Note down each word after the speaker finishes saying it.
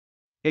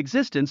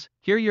Existence,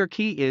 here your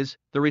key is,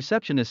 the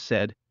receptionist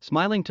said,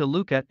 smiling to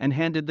Luka and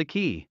handed the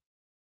key.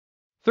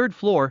 Third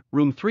floor,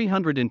 room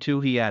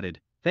 302, he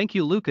added. Thank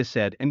you, Luka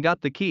said and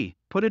got the key,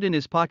 put it in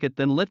his pocket,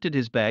 then lifted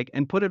his bag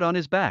and put it on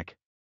his back.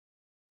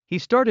 He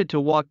started to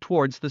walk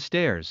towards the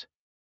stairs.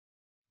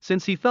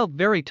 Since he felt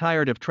very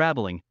tired of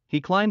traveling, he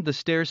climbed the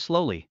stairs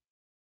slowly.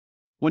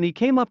 When he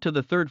came up to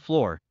the third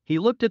floor, he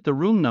looked at the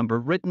room number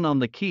written on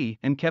the key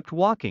and kept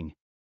walking.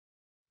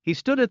 He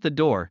stood at the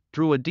door,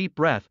 drew a deep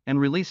breath and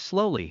released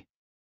slowly.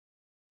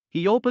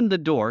 He opened the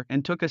door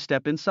and took a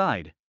step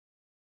inside.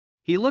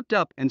 He looked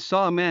up and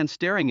saw a man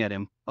staring at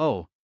him.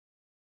 Oh.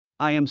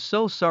 I am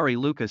so sorry,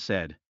 Luka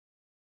said.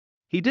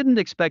 He didn't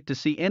expect to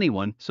see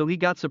anyone, so he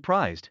got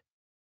surprised.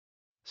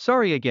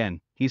 Sorry again,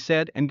 he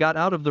said and got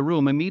out of the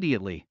room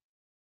immediately.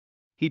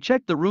 He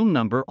checked the room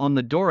number on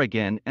the door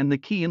again and the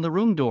key in the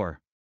room door.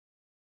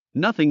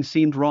 Nothing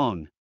seemed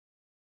wrong.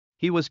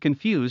 He was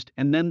confused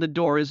and then the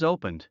door is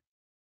opened.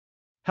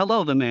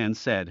 Hello, the man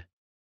said.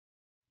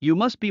 You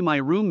must be my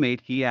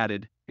roommate, he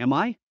added. Am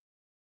I?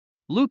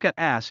 Luka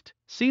asked,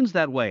 seems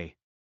that way.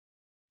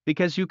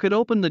 Because you could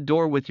open the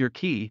door with your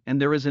key and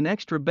there is an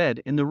extra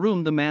bed in the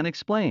room, the man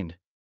explained.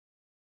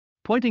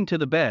 Pointing to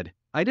the bed,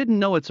 I didn't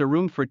know it's a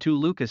room for two,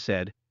 Luka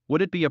said.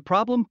 Would it be a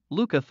problem?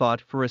 Luka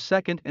thought for a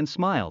second and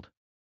smiled.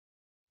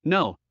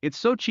 No, it's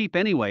so cheap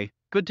anyway,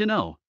 good to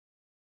know.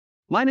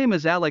 My name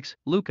is Alex,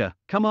 Luka,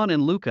 come on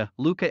in, Luka.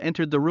 Luka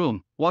entered the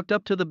room, walked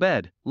up to the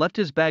bed, left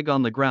his bag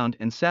on the ground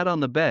and sat on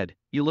the bed.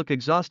 You look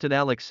exhausted,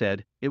 Alex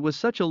said. It was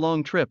such a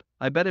long trip,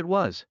 I bet it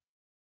was.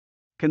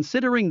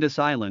 Considering this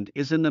island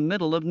is in the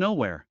middle of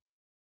nowhere.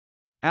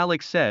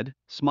 Alex said,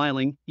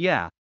 smiling,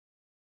 yeah.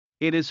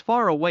 It is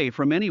far away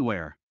from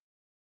anywhere.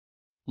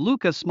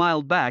 Luka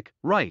smiled back,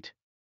 right.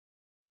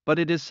 But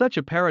it is such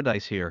a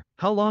paradise here.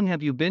 How long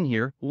have you been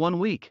here? 1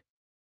 week.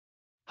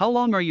 How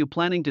long are you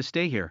planning to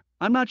stay here?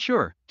 I'm not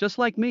sure, just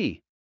like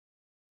me.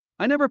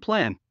 I never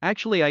plan,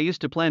 actually I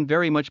used to plan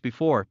very much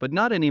before but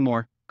not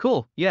anymore.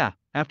 Cool, yeah.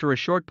 After a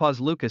short pause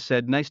Luka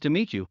said, nice to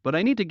meet you, but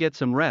I need to get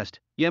some rest.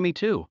 Yeah, me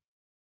too.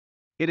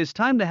 It is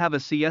time to have a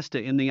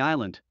siesta in the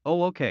island.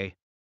 Oh, okay.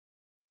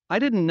 I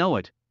didn't know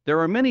it. There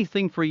are many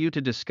things for you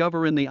to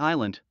discover in the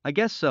island, I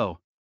guess so.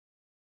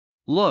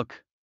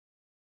 Look.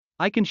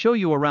 I can show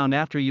you around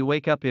after you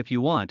wake up if you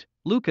want.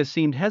 Luka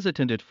seemed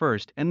hesitant at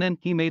first and then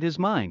he made his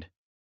mind.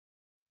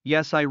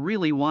 Yes, I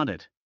really want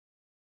it.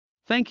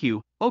 Thank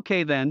you,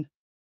 okay then.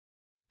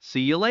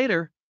 See you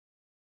later.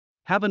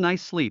 Have a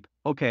nice sleep,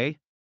 okay?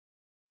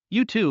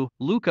 You too.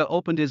 Luka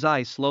opened his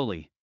eyes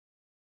slowly.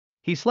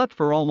 He slept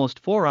for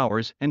almost 4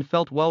 hours and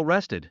felt well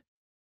rested.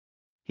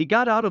 He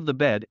got out of the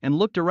bed and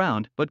looked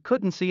around but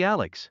couldn't see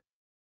Alex.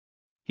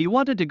 He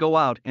wanted to go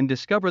out and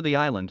discover the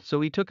island, so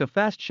he took a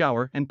fast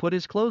shower and put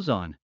his clothes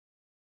on.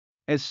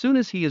 As soon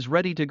as he is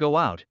ready to go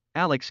out,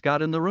 Alex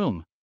got in the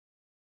room.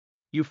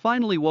 You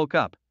finally woke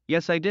up.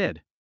 Yes, I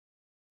did.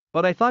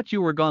 But I thought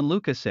you were gone,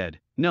 Luka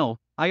said. No,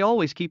 I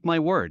always keep my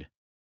word.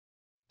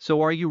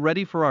 So are you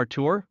ready for our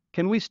tour?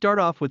 Can we start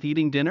off with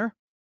eating dinner?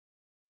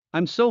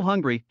 I'm so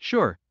hungry.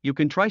 Sure, you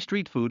can try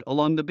street food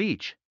along the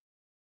beach.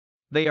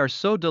 They are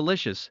so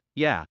delicious,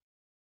 yeah.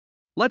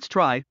 Let's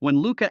try. When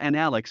Luka and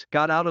Alex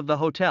got out of the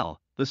hotel,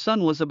 the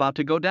sun was about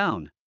to go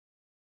down.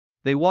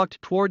 They walked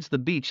towards the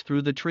beach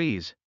through the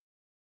trees.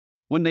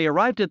 When they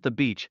arrived at the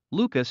beach,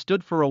 Luka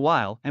stood for a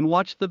while and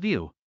watched the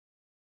view.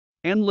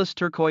 Endless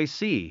turquoise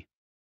sea.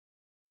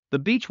 The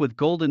beach with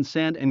golden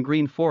sand and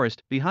green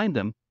forest behind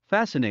them,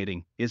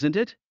 fascinating, isn't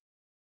it?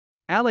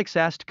 Alex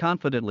asked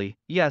confidently.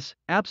 Yes,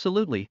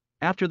 absolutely.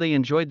 After they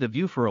enjoyed the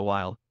view for a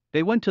while,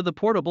 they went to the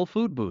portable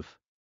food booth.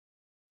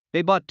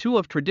 They bought 2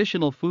 of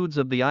traditional foods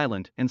of the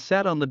island and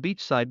sat on the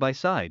beach side by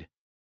side.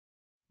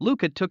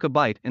 Luka took a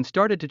bite and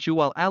started to chew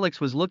while Alex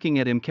was looking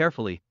at him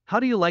carefully. How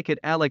do you like it?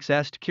 Alex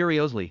asked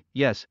curiously.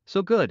 Yes,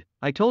 so good.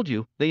 I told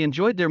you. They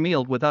enjoyed their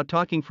meal without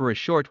talking for a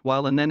short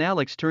while and then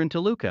Alex turned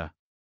to Luka.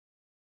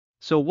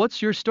 So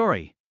what's your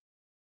story?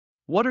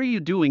 What are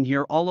you doing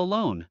here all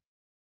alone?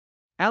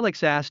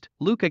 Alex asked.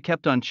 Luka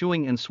kept on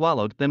chewing and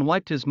swallowed, then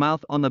wiped his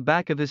mouth on the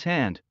back of his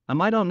hand.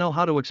 I don't know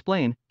how to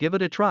explain, give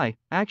it a try.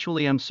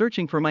 Actually, I'm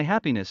searching for my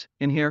happiness,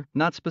 in here,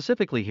 not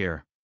specifically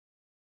here.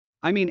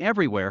 I mean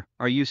everywhere.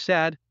 Are you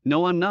sad?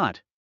 No, I'm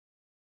not.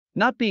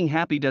 Not being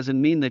happy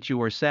doesn't mean that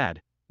you are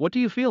sad. What do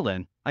you feel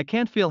then? I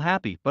can't feel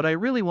happy, but I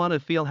really want to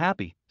feel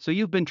happy. So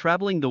you've been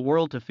traveling the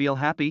world to feel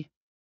happy?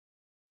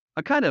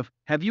 A kind of.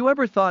 Have you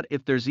ever thought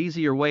if there's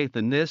easier way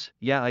than this?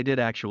 Yeah, I did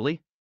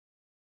actually.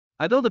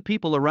 Although the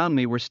people around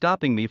me were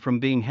stopping me from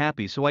being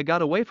happy, so I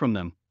got away from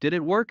them. Did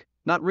it work?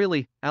 Not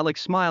really.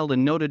 Alex smiled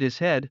and nodded his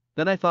head.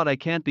 Then I thought I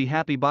can't be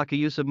happy by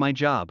use of my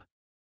job.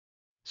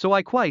 So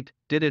I quit.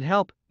 Did it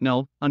help?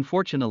 No,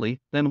 unfortunately.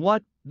 Then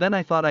what? Then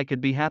I thought I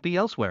could be happy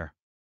elsewhere.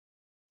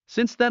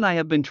 Since then I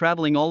have been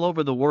traveling all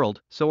over the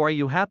world. So are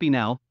you happy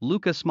now?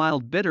 Luka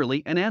smiled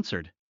bitterly and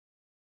answered.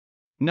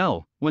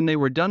 No. When they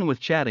were done with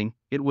chatting,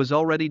 it was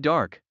already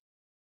dark.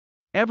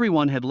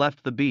 Everyone had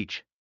left the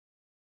beach.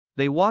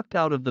 They walked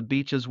out of the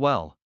beach as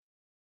well.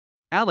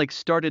 Alex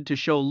started to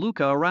show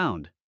Luka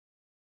around.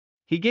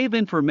 He gave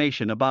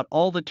information about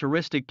all the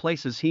touristic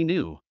places he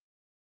knew.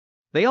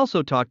 They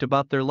also talked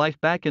about their life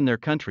back in their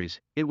countries.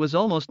 It was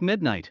almost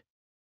midnight.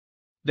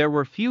 There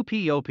were few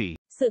POP.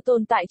 Sự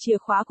tồn tại chìa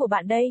khóa của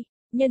bạn đây,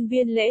 nhân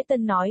viên lễ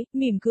tân nói,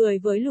 mỉm cười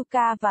với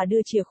Luka và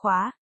đưa chìa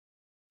khóa.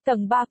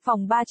 Tầng 3,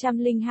 phòng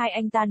 302,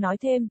 anh ta nói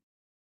thêm.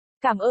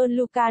 Cảm ơn,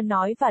 Luka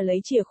nói và lấy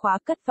chìa khóa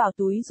cất vào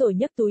túi rồi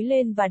nhấc túi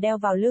lên và đeo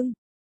vào lưng.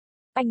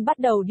 Anh bắt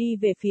đầu đi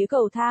về phía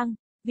cầu thang.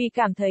 Vì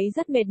cảm thấy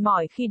rất mệt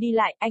mỏi khi đi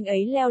lại, anh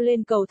ấy leo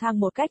lên cầu thang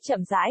một cách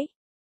chậm rãi.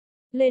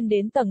 Lên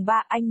đến tầng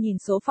 3, anh nhìn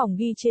số phòng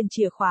ghi trên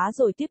chìa khóa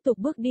rồi tiếp tục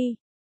bước đi.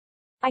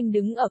 Anh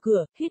đứng ở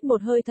cửa, hít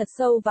một hơi thật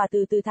sâu và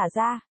từ từ thả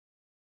ra.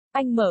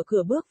 Anh mở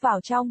cửa bước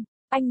vào trong.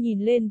 Anh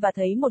nhìn lên và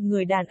thấy một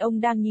người đàn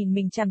ông đang nhìn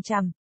mình chằm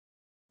chằm.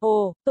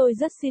 Ồ, tôi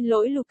rất xin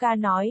lỗi, Luka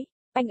nói.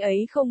 Anh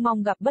ấy không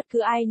mong gặp bất cứ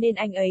ai nên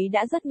anh ấy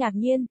đã rất ngạc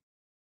nhiên.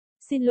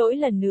 Xin lỗi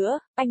lần nữa,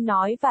 anh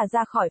nói và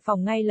ra khỏi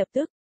phòng ngay lập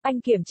tức.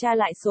 Anh kiểm tra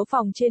lại số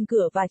phòng trên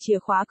cửa và chìa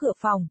khóa cửa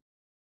phòng.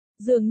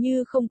 Dường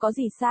như không có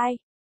gì sai.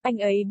 Anh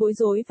ấy bối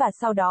rối và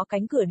sau đó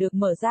cánh cửa được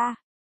mở ra.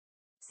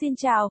 Xin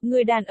chào,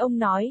 người đàn ông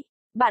nói.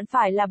 Bạn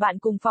phải là bạn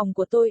cùng phòng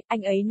của tôi,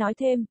 anh ấy nói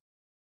thêm.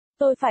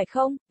 Tôi phải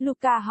không?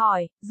 Luka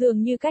hỏi,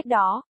 dường như cách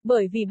đó,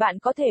 bởi vì bạn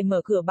có thể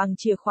mở cửa bằng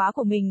chìa khóa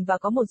của mình và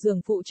có một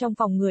giường phụ trong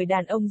phòng, người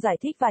đàn ông giải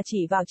thích và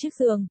chỉ vào chiếc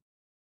giường.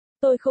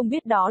 Tôi không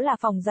biết đó là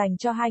phòng dành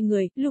cho hai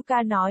người,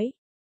 Luka nói.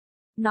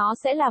 Nó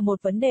sẽ là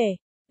một vấn đề.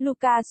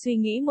 Luka suy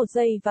nghĩ một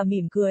giây và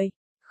mỉm cười.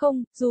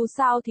 Không, dù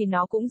sao thì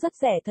nó cũng rất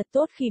rẻ, thật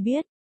tốt khi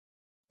biết.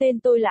 Tên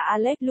tôi là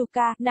Alex.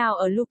 Luka, nào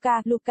ở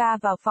Luka. Luka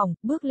vào phòng,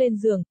 bước lên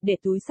giường, để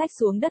túi xách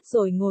xuống đất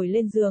rồi ngồi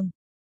lên giường.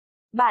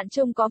 Bạn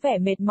trông có vẻ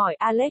mệt mỏi,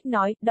 Alex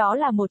nói, đó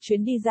là một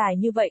chuyến đi dài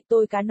như vậy,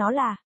 tôi cá nó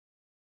là.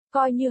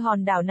 Coi như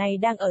hòn đảo này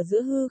đang ở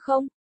giữa hư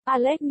không?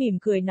 Alex mỉm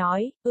cười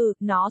nói,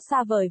 nó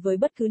xa vời với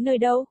bất cứ nơi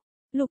đâu.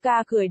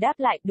 Luka cười đáp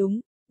lại, đúng,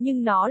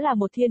 nhưng nó là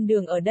một thiên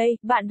đường ở đây.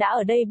 Bạn đã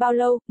ở đây bao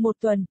lâu? 1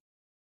 tuần.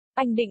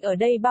 Anh định ở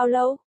đây bao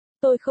lâu?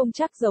 Tôi không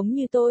chắc, giống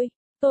như tôi.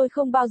 Tôi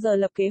không bao giờ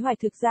lập kế hoạch,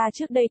 thực ra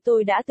trước đây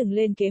tôi đã từng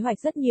lên kế hoạch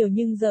rất nhiều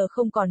nhưng giờ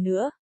không còn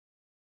nữa.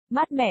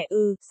 Mát mẻ,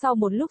 sau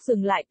một lúc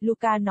dừng lại,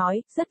 Luka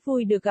nói, rất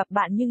vui được gặp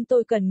bạn nhưng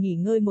tôi cần nghỉ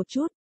ngơi một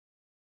chút.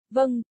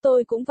 Vâng,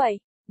 tôi cũng vậy.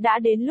 Đã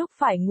đến lúc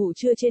phải ngủ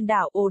trưa trên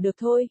đảo, được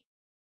thôi.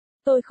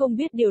 Tôi không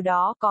biết điều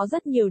đó, có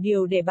rất nhiều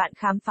điều để bạn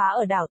khám phá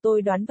ở đảo,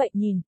 tôi đoán vậy.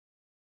 Nhìn.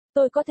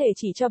 Tôi có thể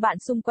chỉ cho bạn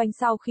xung quanh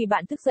sau khi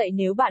bạn thức dậy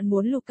nếu bạn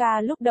muốn.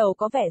 Luka lúc đầu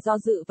có vẻ do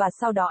dự và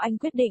sau đó anh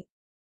quyết định.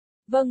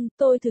 Vâng,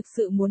 tôi thực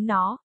sự muốn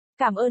nó.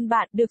 Cảm ơn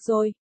bạn, được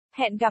rồi.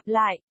 Hẹn gặp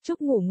lại,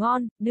 chúc ngủ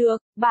ngon.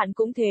 Được, bạn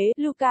cũng thế.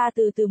 Luka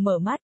từ từ mở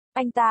mắt.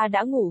 Anh ta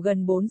đã ngủ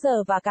gần 4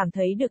 giờ và cảm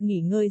thấy được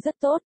nghỉ ngơi rất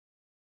tốt.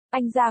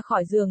 Anh ra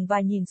khỏi giường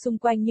và nhìn xung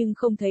quanh nhưng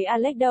không thấy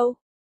Alex đâu.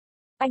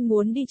 Anh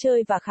muốn đi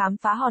chơi và khám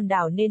phá hòn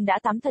đảo nên đã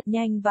tắm thật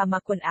nhanh và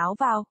mặc quần áo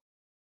vào.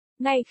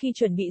 Ngay khi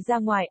chuẩn bị ra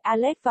ngoài,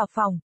 Alex vào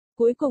phòng.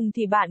 Cuối cùng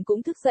thì bạn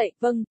cũng thức dậy.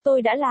 Vâng,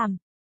 tôi đã làm.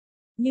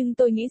 Nhưng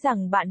tôi nghĩ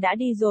rằng bạn đã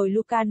đi rồi,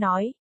 Luka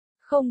nói.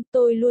 Không,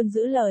 tôi luôn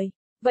giữ lời.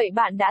 Vậy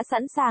bạn đã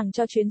sẵn sàng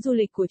cho chuyến du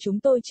lịch của chúng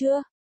tôi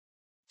chưa?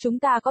 Chúng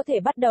ta có thể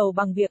bắt đầu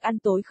bằng việc ăn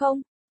tối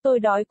không? Tôi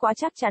đói quá.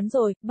 Chắc chắn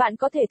rồi, bạn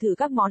có thể thử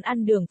các món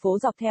ăn đường phố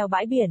dọc theo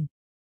bãi biển.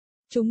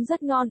 Chúng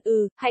rất ngon,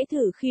 hãy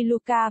thử. Khi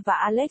Luka và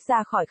Alex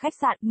ra khỏi khách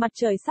sạn, mặt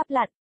trời sắp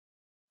lặn.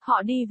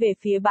 Họ đi về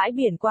phía bãi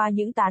biển qua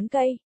những tán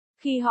cây.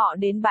 Khi họ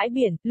đến bãi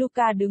biển,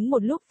 Luka đứng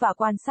một lúc và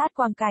quan sát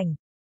quang cảnh.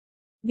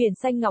 Biển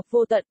xanh ngọc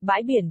vô tận,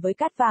 bãi biển với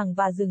cát vàng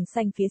và rừng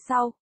xanh phía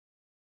sau.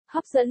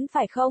 Hấp dẫn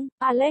phải không?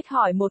 Alex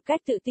hỏi một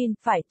cách tự tin.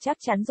 Phải, chắc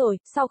chắn rồi.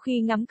 Sau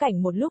khi ngắm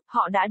cảnh một lúc,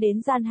 họ đã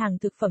đến gian hàng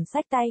thực phẩm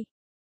xách tay.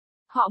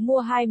 Họ mua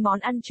 2 món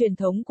ăn truyền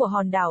thống của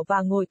hòn đảo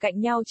và ngồi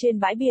cạnh nhau trên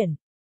bãi biển.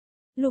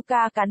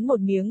 Luka cắn một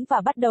miếng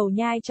và bắt đầu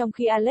nhai trong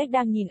khi Alex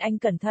đang nhìn anh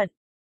cẩn thận.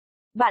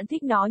 Bạn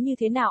thích nó như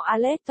thế nào?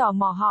 Alex tò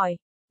mò hỏi.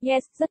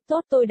 Yes, rất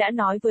tốt, tôi đã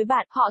nói với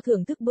bạn. Họ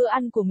thưởng thức bữa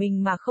ăn của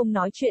mình mà không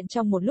nói chuyện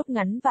trong một lúc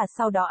ngắn và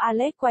sau đó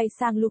Alex quay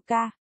sang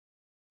Luka.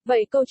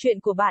 Vậy câu chuyện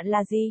của bạn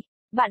là gì?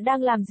 Bạn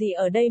đang làm gì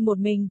ở đây một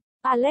mình?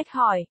 Alex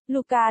hỏi.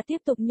 Luka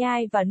tiếp tục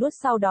nhai và nuốt,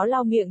 sau đó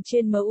lau miệng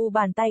trên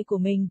bàn tay của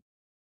mình.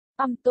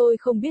 Tôi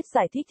không biết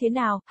giải thích thế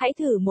nào, hãy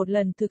thử một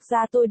lần. Thực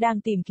ra tôi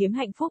đang tìm kiếm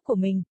hạnh phúc của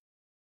mình.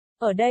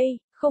 Ở đây,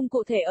 không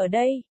cụ thể ở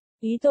đây.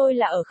 Ý tôi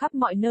là ở khắp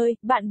mọi nơi.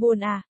 Bạn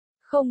buồn à?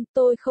 Không,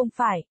 tôi không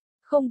phải.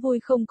 Không vui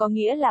không có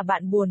nghĩa là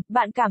bạn buồn.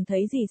 Bạn cảm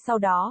thấy gì sau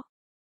đó?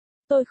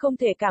 Tôi không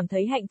thể cảm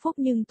thấy hạnh phúc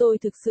nhưng tôi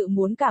thực sự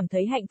muốn cảm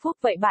thấy hạnh phúc.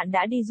 Vậy bạn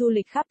đã đi du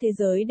lịch khắp thế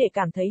giới để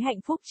cảm thấy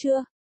hạnh phúc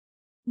chưa?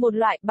 Một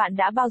loại, bạn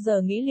đã bao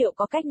giờ nghĩ liệu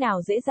có cách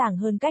nào dễ dàng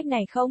hơn cách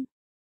này không?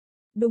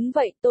 Đúng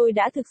vậy, tôi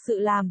đã thực sự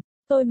làm.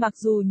 Tôi mặc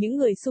dù những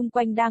người xung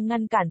quanh đang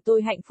ngăn cản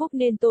tôi hạnh phúc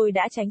nên tôi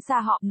đã tránh xa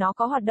họ. Nó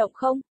có hoạt động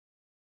không?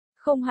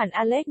 Không hẳn.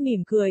 Alex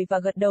mỉm cười và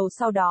gật đầu.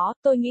 Sau đó,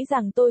 tôi nghĩ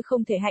rằng tôi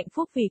không thể hạnh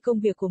phúc vì công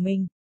việc của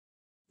mình.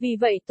 Vì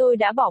vậy tôi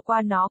đã bỏ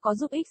qua nó. Có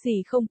giúp ích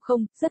gì không?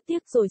 Không, rất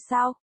tiếc rồi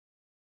sao?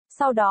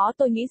 Sau đó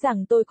tôi nghĩ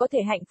rằng tôi có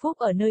thể hạnh phúc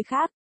ở nơi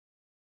khác.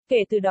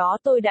 Kể từ đó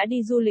tôi đã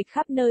đi du lịch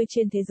khắp nơi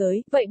trên thế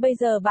giới. Vậy bây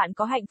giờ bạn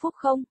có hạnh phúc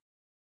không?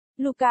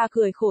 Luka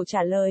cười khổ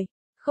trả lời.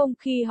 Không.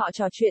 Khi họ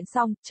trò chuyện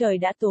xong, trời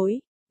đã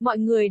tối. Mọi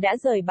người đã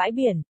rời bãi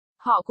biển.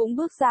 Họ cũng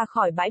bước ra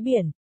khỏi bãi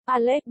biển.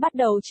 Alex bắt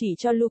đầu chỉ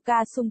cho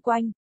Luka xung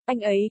quanh. Anh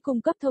ấy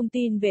cung cấp thông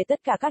tin về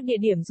tất cả các địa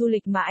điểm du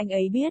lịch mà anh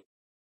ấy biết.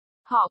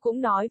 Họ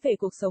cũng nói về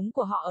cuộc sống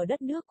của họ ở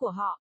đất nước của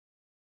họ.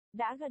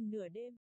 Đã gần nửa đêm.